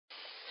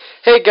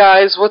Hey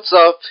guys, what's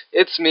up?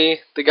 It's me,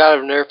 the God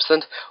of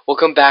Merasmissions.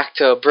 Welcome back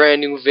to a brand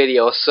new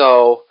video.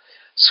 So,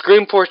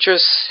 Screen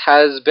Fortress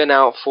has been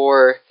out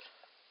for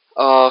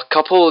a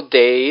couple of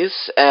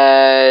days,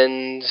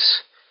 and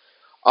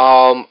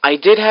I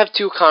did have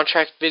 2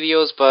 contract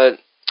videos, but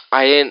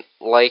I didn't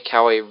like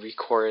how I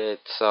recorded,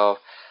 so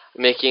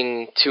I'm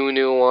making 2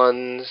 new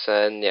ones,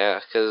 and yeah,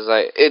 because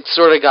it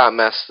sort of got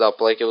messed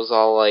up. Like, it was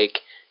all like,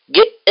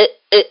 get it,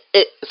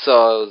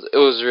 so it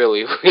was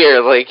really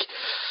weird, like,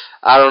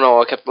 I don't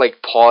know, I kept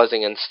like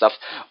pausing and stuff,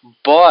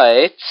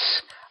 but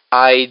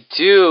I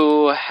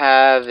do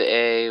have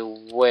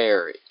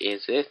where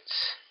is it?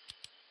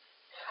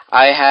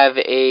 I have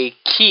a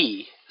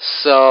key,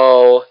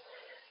 so,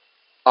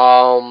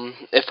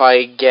 if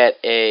I get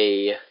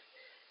a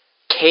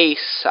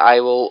case,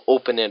 I will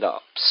open it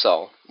up,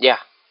 so, yeah.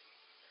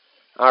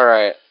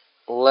 Alright,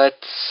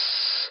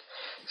 let's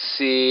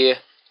see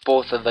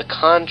both of the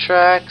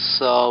contracts.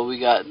 So, we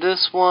got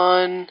this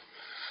one,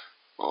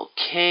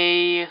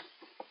 okay.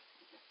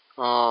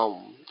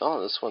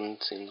 This one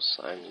seems,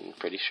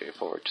 pretty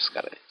straightforward. Just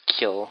gotta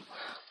kill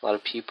a lot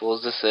of people.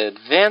 Is this an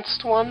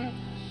advanced one?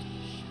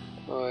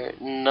 Or,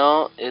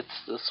 no,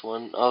 it's this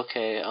one.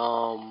 Okay,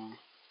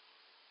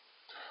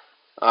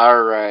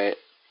 alright.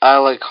 I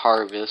like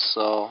harvest,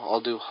 so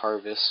I'll do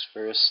harvest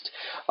first.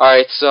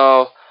 Alright,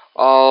 so,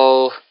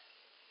 I'll,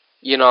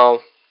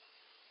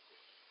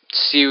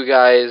 see you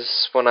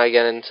guys when I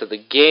get into the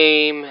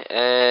game,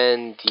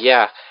 and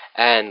yeah.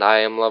 And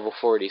I am level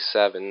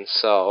 47,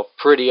 so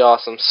pretty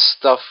awesome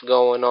stuff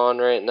going on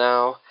right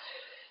now.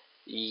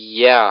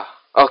 Yeah.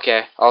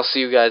 Okay, I'll see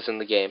you guys in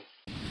the game.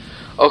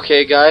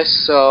 Okay guys,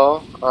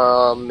 so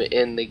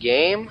in the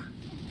game,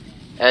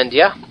 and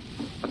yeah,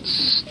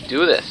 let's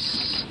do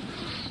this.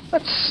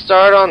 Let's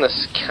start on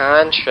this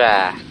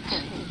contract.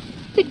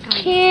 The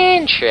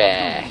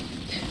contract.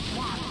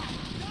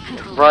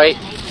 Right,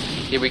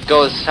 here we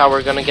go. This is how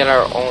we're gonna get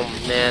our, oh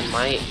man,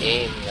 my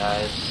aim,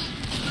 guys.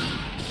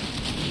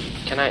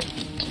 Can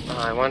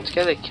I want to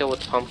get a kill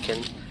with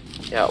pumpkin.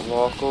 Yeah,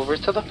 walk over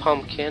to the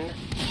pumpkin.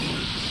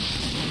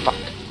 Fuck.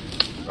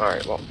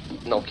 Alright, well,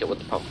 no kill with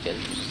the pumpkin.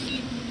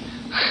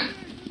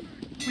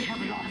 We have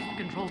a lot of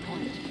control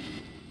points.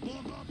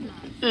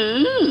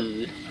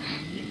 Ooh.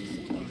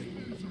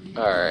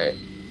 Alright.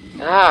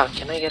 Ah,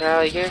 can I get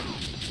out of here?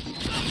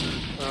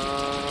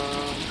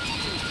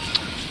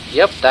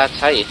 Yep, that's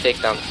how you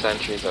take down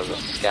sentries as a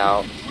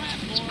scout.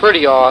 It's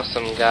pretty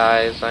awesome,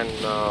 guys, I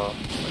know.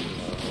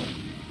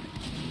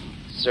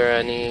 Is there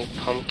any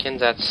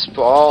pumpkins at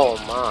oh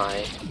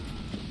my.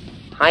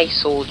 Hi,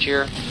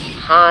 soldier.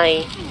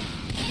 Hi.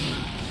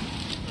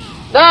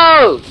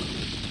 No!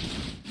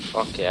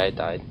 Okay, I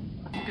died.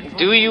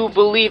 Do you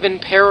believe in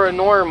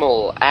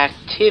paranormal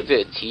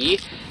activity?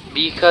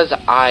 Because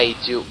I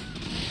do.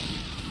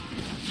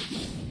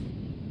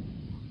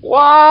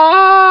 Why?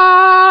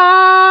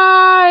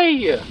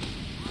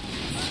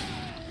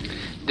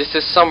 This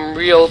is some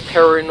real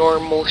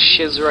paranormal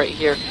shiz right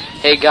here.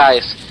 Hey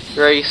guys,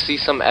 you ready to see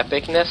some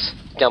epicness?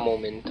 Demo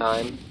min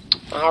time.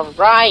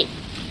 Alright.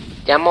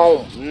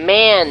 Demo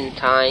man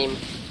time.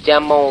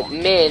 Demo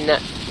min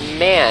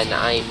man,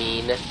 I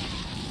mean.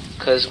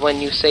 Cause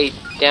when you say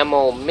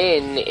demo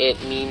min,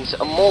 it means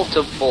a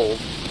multiple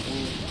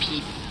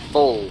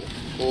people.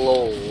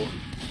 Lol.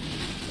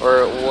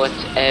 Or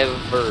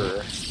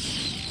whatever.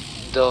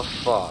 The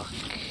fuck.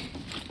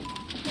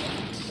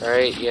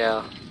 Alright,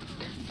 yeah.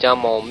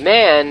 Demo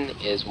man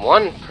is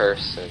one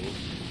person.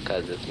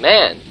 Cause it's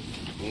man.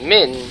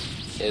 Min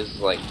is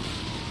like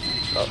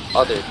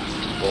other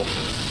people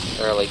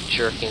that are like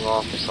jerking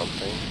off or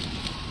something.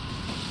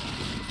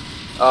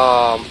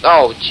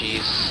 Oh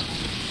jeez.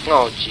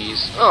 Oh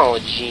jeez. Oh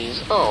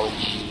jeez. Oh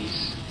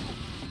jeez.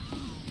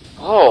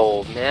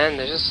 Oh man,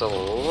 there's just a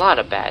lot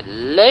of bad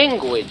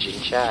language in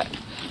chat.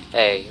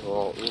 Hey,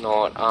 well, you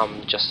know what?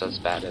 I'm just as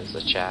bad as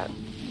the chat.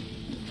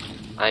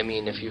 I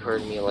mean, if you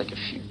heard me like a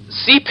few.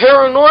 See,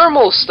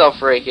 paranormal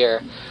stuff right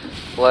here.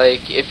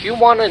 Like, if you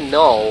want to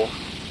know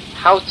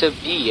how to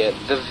be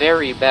the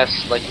very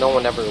best like no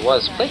one ever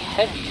was, play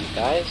heavy, you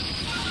guys.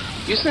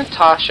 Use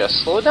Natasha,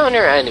 slow down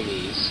your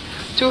enemies.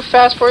 Too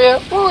fast for you?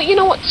 Well, you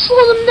know what?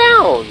 Slow them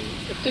down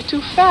if they're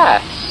too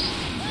fast.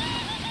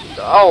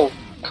 Oh,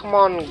 come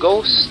on,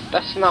 Ghost.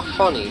 That's not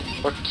funny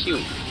or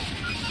cute.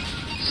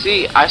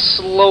 See, I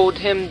slowed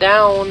him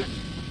down.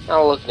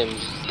 Now look at him,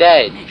 he's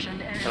dead.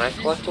 Can I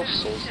collect those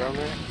souls down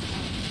there?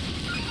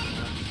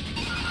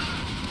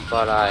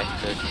 But I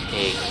could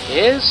take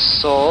his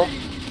soul.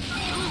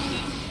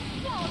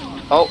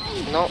 Oh,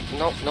 no.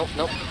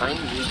 I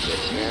need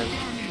this, man.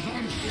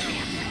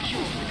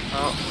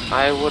 Oh,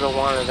 I would have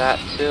wanted that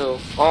too.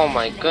 Oh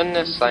my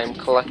goodness, I'm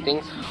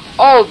collecting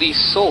all these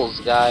souls,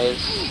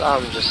 guys.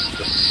 I'm just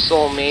a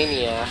soul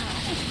maniac.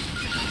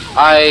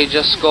 I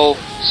just go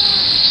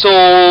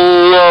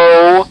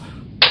solo.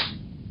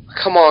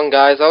 Come on,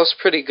 guys, that was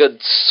pretty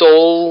good.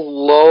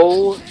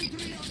 Solo.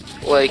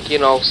 Like, you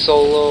know,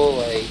 solo,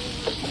 like,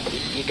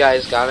 you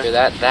guys got it.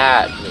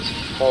 That is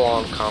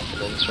full-on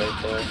confidence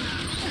right there.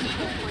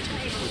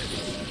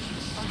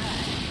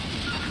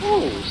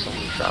 Ooh,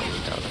 someone dropped me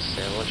down a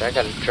sandwich. I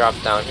gotta drop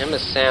down him a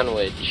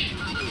sandwich.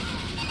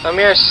 Come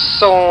here,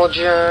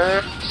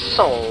 soldier.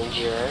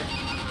 Soldier.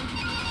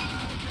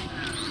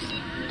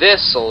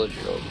 This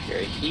soldier over here,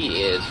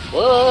 he is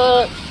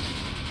what?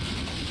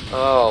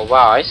 Oh,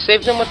 wow, I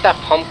saved him with that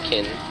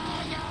pumpkin.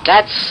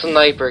 That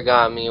sniper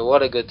got me.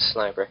 What a good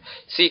sniper.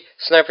 See,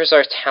 snipers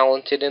are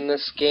talented in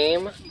this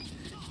game.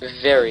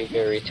 Very,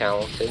 very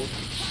talented.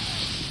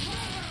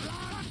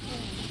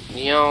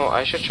 You know,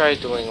 I should try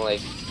doing,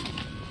 like,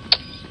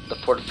 the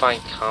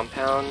fortifying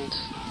compound.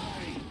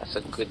 That's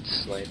a good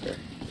sniper.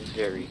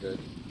 Very good.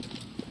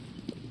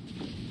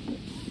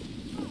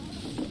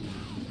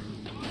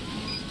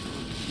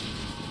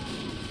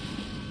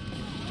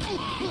 Oh,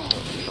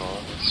 no,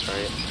 that's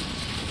right.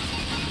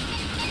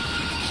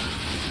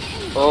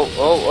 Oh, oh,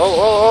 oh,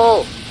 oh,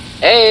 oh!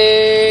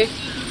 Hey!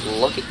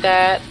 Look at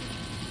that!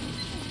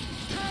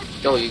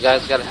 Yo, you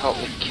guys gotta help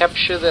me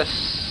capture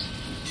this.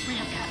 We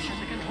have captured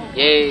the control point.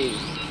 Yay!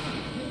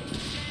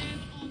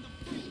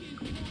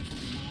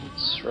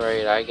 That's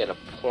right, I get a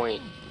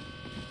point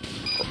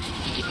for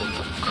eating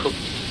the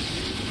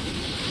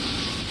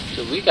cookies.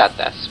 Dude, we got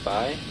that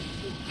spy.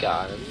 We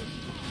got him.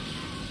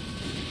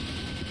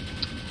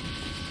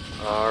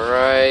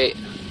 Alright.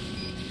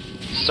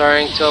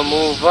 Starting to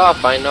move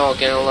up. I know,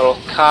 getting a little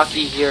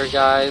cocky here,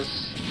 guys.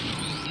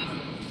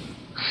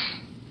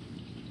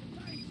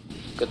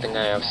 Good thing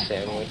I have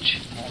sandwich.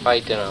 If I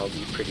didn't, I would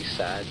be pretty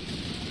sad.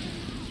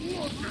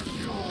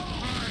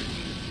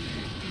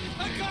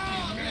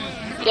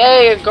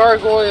 Yay, a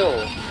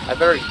gargoyle! I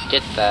better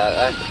get that.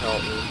 That could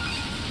help me.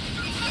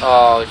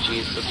 Oh,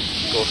 jeez, this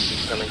ghost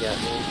is gonna get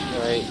me.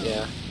 Right?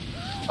 Yeah.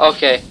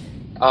 Okay.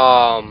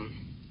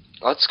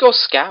 Let's go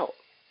scout.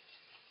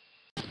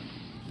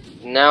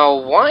 Now,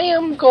 why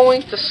I'm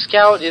going to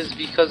scout is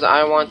because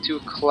I want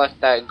to collect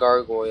that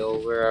gargoyle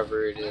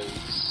wherever it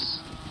is.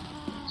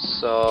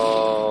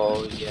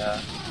 So, yeah.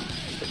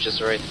 Which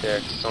is right there.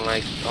 So,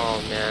 like,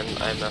 oh man,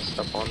 I messed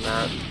up on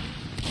that.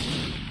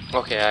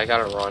 Okay, I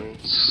gotta run.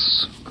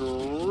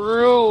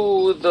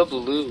 Screw the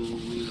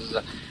blues.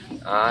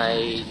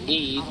 I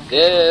need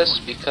this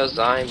because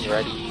I'm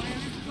ready.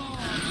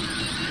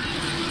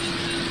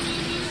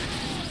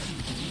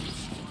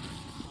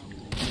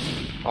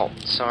 Oh,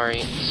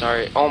 sorry.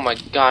 Oh my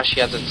gosh,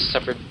 he has a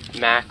separate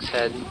max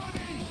head.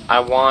 I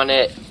want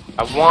it.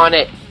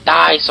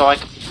 Die so I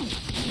can...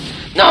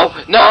 No!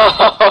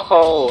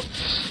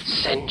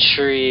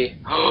 Sentry.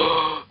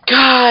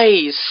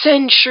 Guys,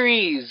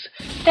 sentries!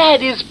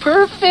 That is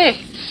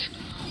perfect!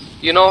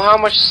 You know how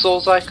much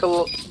souls I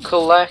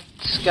collect,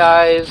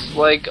 guys?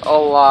 Like, a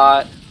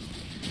lot.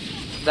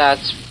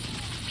 That's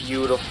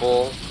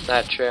beautiful.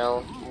 That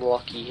trail.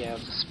 Lucky you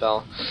have the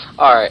spell.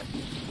 Alright.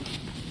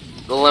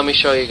 Let me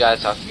show you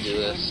guys how to do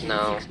this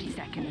now. 60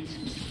 seconds.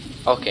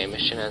 Okay,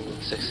 mission ends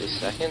in 60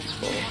 seconds.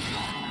 Well,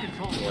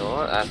 you know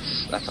what?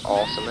 That's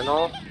awesome and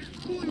all.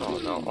 Oh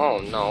no! Oh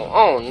no!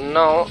 Oh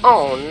no!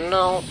 Oh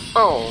no!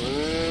 Oh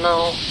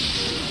no!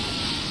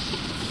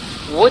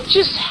 What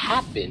just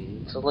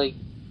happened? Like,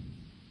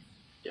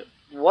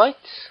 what?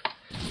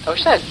 I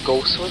wish that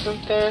ghost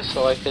wasn't there,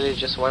 so I could have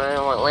just went out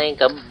and went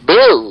like a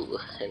boo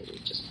and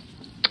just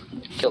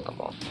killed them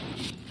all.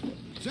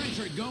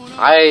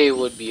 I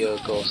would be a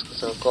ghost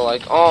because I'll go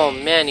like, oh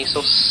man, he's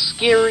so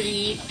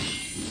scary.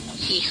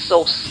 He's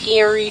so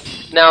scary.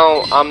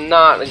 Now, I'm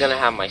not gonna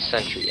have my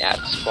sentry at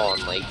spawn.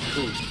 Like,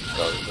 who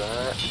does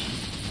that?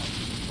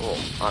 Well,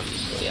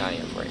 obviously I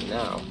am right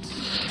now.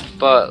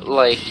 But,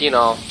 like, you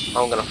know,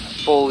 I'm gonna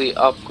fully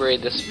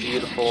upgrade this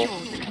beautiful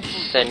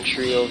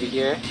sentry over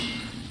here.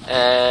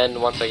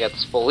 And once I get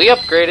this fully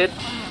upgraded,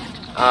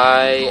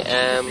 I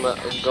am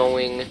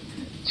going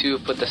to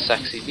put the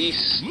sexy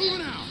beast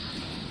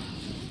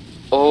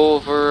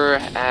over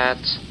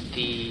at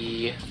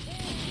the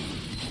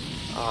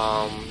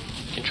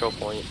control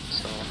point.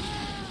 So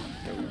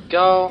there we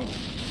go.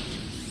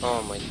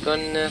 Oh my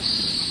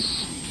goodness.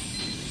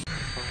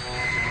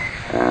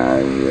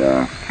 I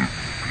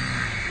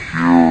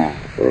want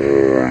to be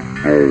here.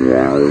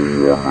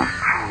 Oh no, I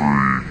don't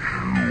want to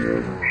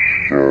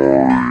trade you. I'm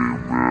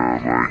sorry,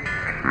 man. I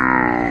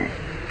can't.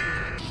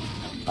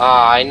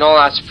 I know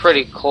that's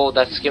pretty cold.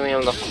 That's giving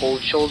him the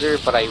cold shoulder,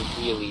 but I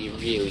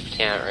really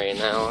can't right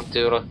now,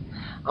 dude.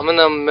 I'm in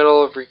the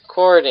middle of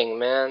recording,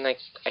 man. I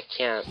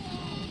can't.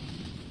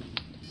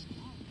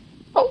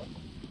 Oh,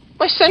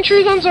 my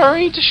sentry gun's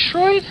already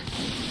destroyed.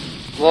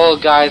 Well,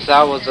 guys,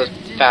 that was a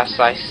fast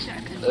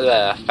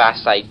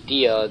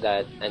idea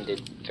that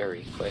ended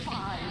very quick.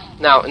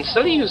 Now,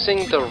 instead of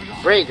using the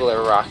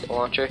regular rocket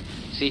launcher,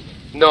 see,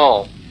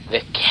 no,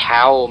 the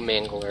cow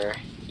mingler.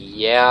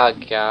 Yeah,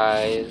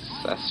 guys,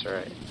 that's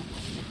right.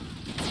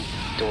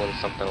 Doing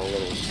something a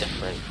little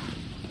different.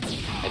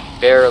 I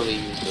barely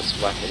use this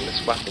weapon.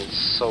 This weapon's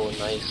so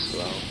nice,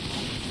 though.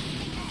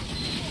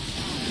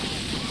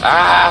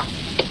 Ah!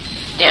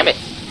 Damn it!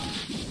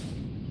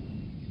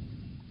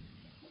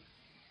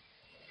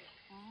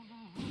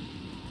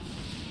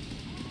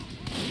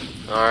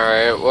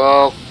 Alright,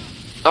 well...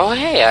 Oh,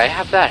 hey, I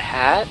have that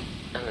hat,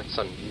 and it's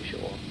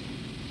unusual.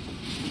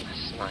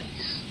 That's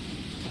nice.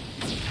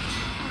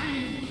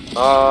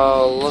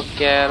 Oh,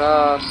 look at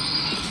us.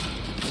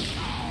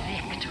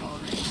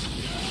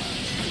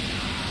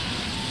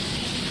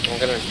 I'm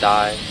gonna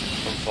die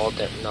from fall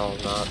damage. No,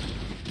 I'm not.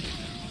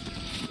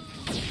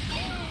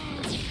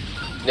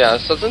 Yeah,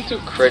 this doesn't do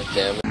crit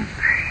damage.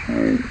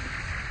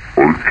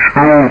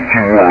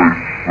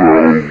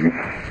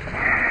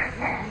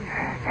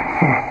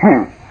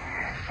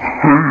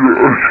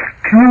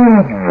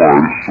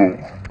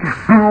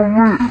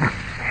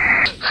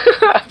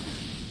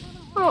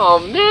 Oh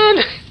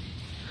man!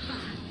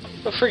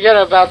 Forget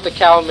about the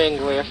cow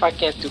mangler. If I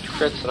can't do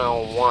crits, then I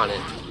don't want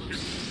it.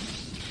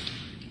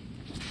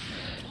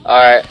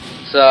 Alright,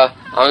 so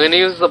I'm gonna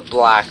use the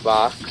black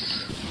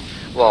box.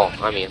 Well,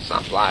 I mean, it's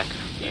not black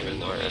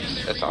anymore,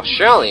 it's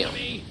Australian.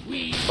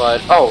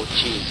 But, oh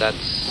jeez,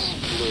 that's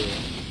blue.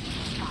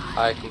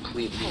 I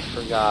completely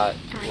forgot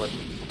what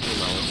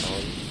team I was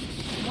on.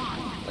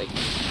 Like,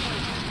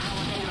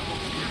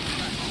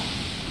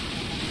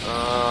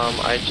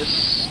 I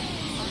just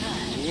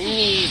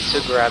need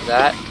to grab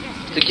that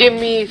to give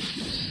me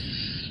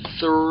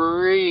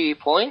 3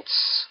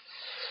 points.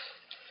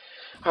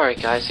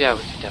 Alright guys, yeah,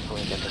 we can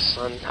definitely get the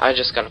sun. I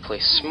just gotta play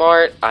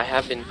smart. I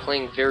have been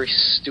playing very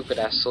stupid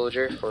ass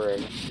soldier for a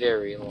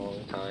very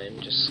long time.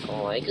 Just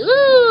going like,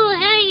 ooh,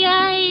 hey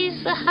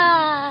guys,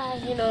 haha,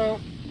 you know,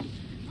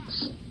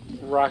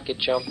 rocket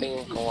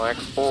jumping, going like,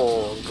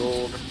 oh,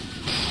 gold.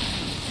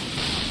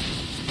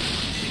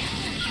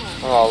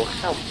 Oh, look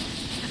how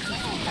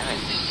I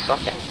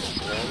suck at this,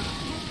 man.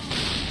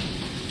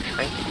 I'm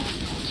trying to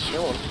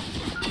kill him.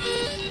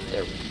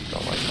 There we go,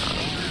 I got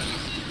him.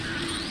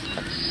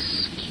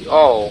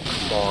 Oh,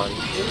 come on.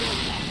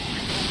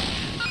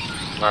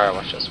 Alright,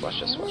 watch this, watch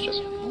this, watch this.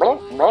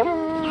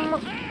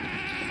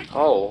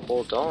 Oh,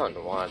 hold on,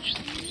 watch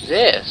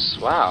this.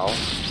 Wow.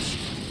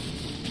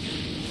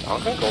 I'm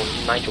gonna go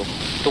Nigel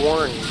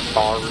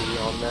Thornberry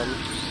on them.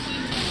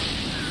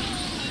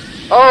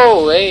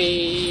 Oh,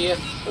 hey!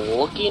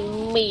 Look at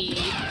me.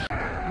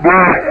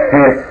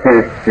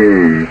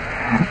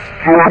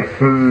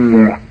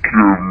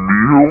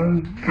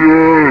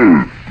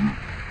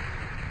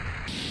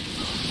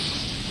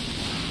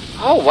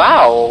 Oh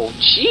wow,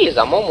 jeez,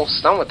 I'm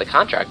almost done with the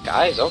contract,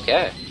 guys.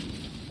 Okay.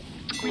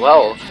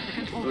 Well,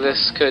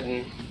 this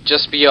could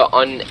just be an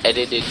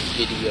unedited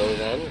video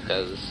then,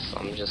 because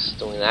I'm just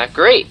doing that.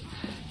 Great.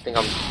 I think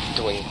I'm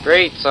doing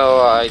great,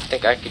 so I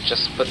think I could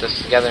just put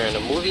this together in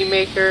a movie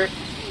maker,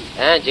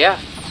 and yeah.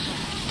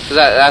 So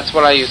that's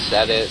what I use to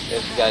edit.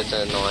 If you guys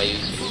didn't know, I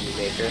use movie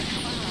maker.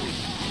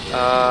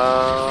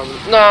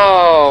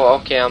 No!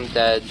 Okay, I'm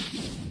dead.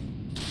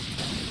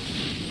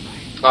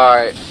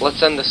 Alright,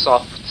 let's end this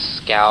off with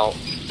Scout.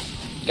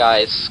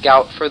 Guys,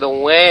 Scout for the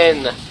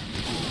win!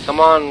 Come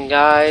on,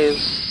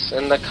 guys.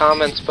 In the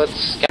comments, put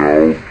Scout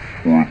for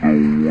the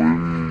win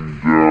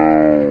down.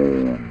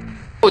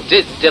 Oh,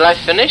 did I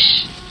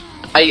finish?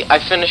 I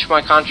finished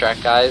my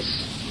contract, guys.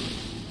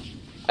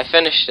 I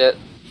finished it.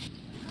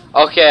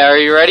 Okay, are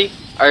you ready?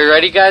 Are you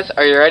ready, guys?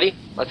 Are you ready?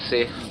 Let's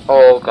see.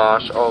 Oh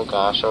gosh, oh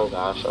gosh, oh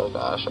gosh, oh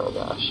gosh, oh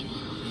gosh.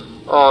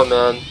 Oh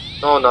man.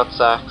 Oh,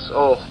 nutsacks.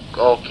 Oh,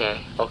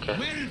 okay, okay.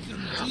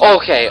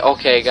 Okay,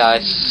 okay,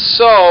 guys.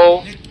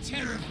 So...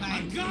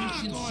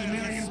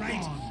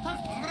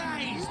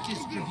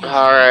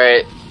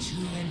 Alright.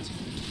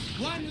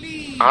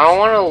 I don't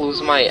want to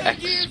lose my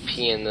XP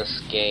in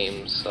this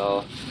game,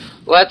 so...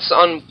 Let's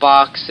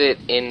unbox it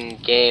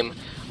in-game.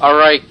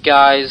 Alright,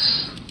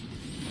 guys.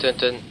 Dun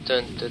dun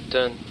dun dun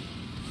dun.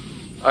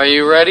 Are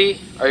you ready?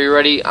 Are you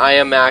ready? I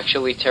am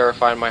actually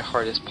terrified. My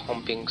heart is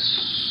pumping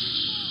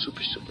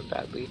super, super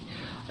badly.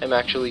 I'm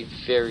actually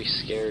very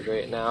scared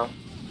right now.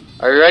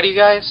 Are you ready,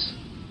 guys?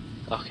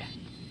 Okay,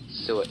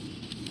 let's do it.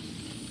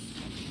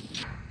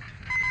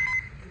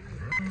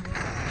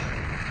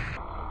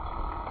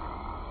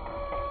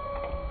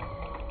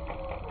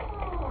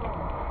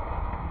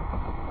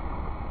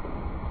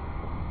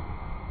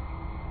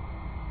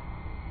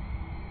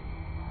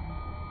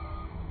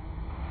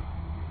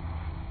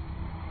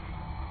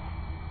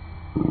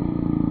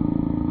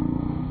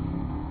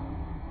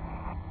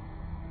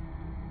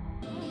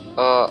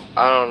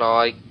 I don't know,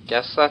 I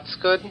guess that's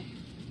good.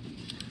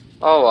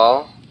 Oh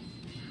well.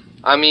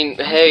 I mean,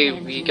 hey,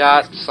 we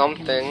got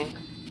something.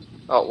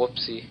 Oh,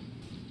 whoopsie.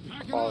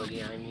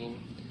 Quality, I mean.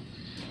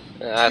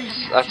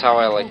 That's how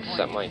I like to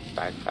set my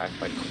backpack,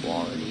 like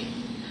quality.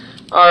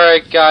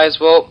 Alright guys,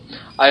 well,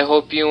 I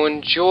hope you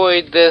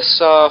enjoyed this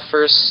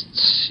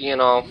first, you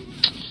know,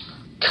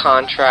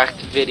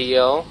 contract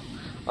video.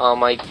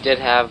 I did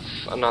have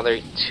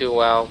another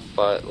 2 out,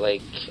 but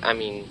like, I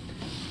mean,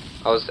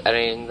 I was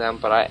editing them,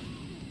 but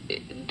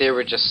they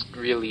were just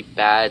really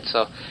bad,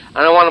 so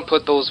I don't want to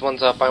put those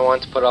ones up. I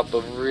want to put up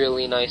a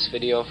really nice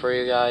video for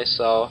you guys,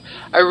 so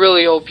I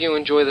really hope you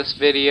enjoy this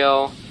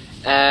video,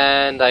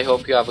 and I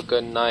hope you have a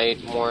good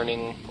night,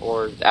 morning,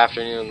 or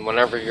afternoon,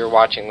 whenever you're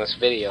watching this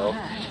video.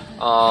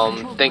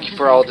 Thank you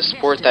for all the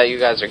support that you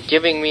guys are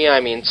giving me. I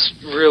mean, it's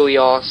really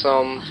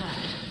awesome,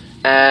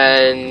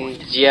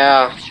 and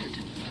yeah.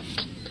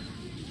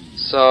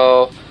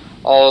 So,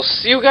 I'll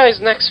see you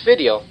guys next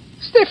video.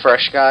 Stay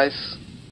fresh, guys.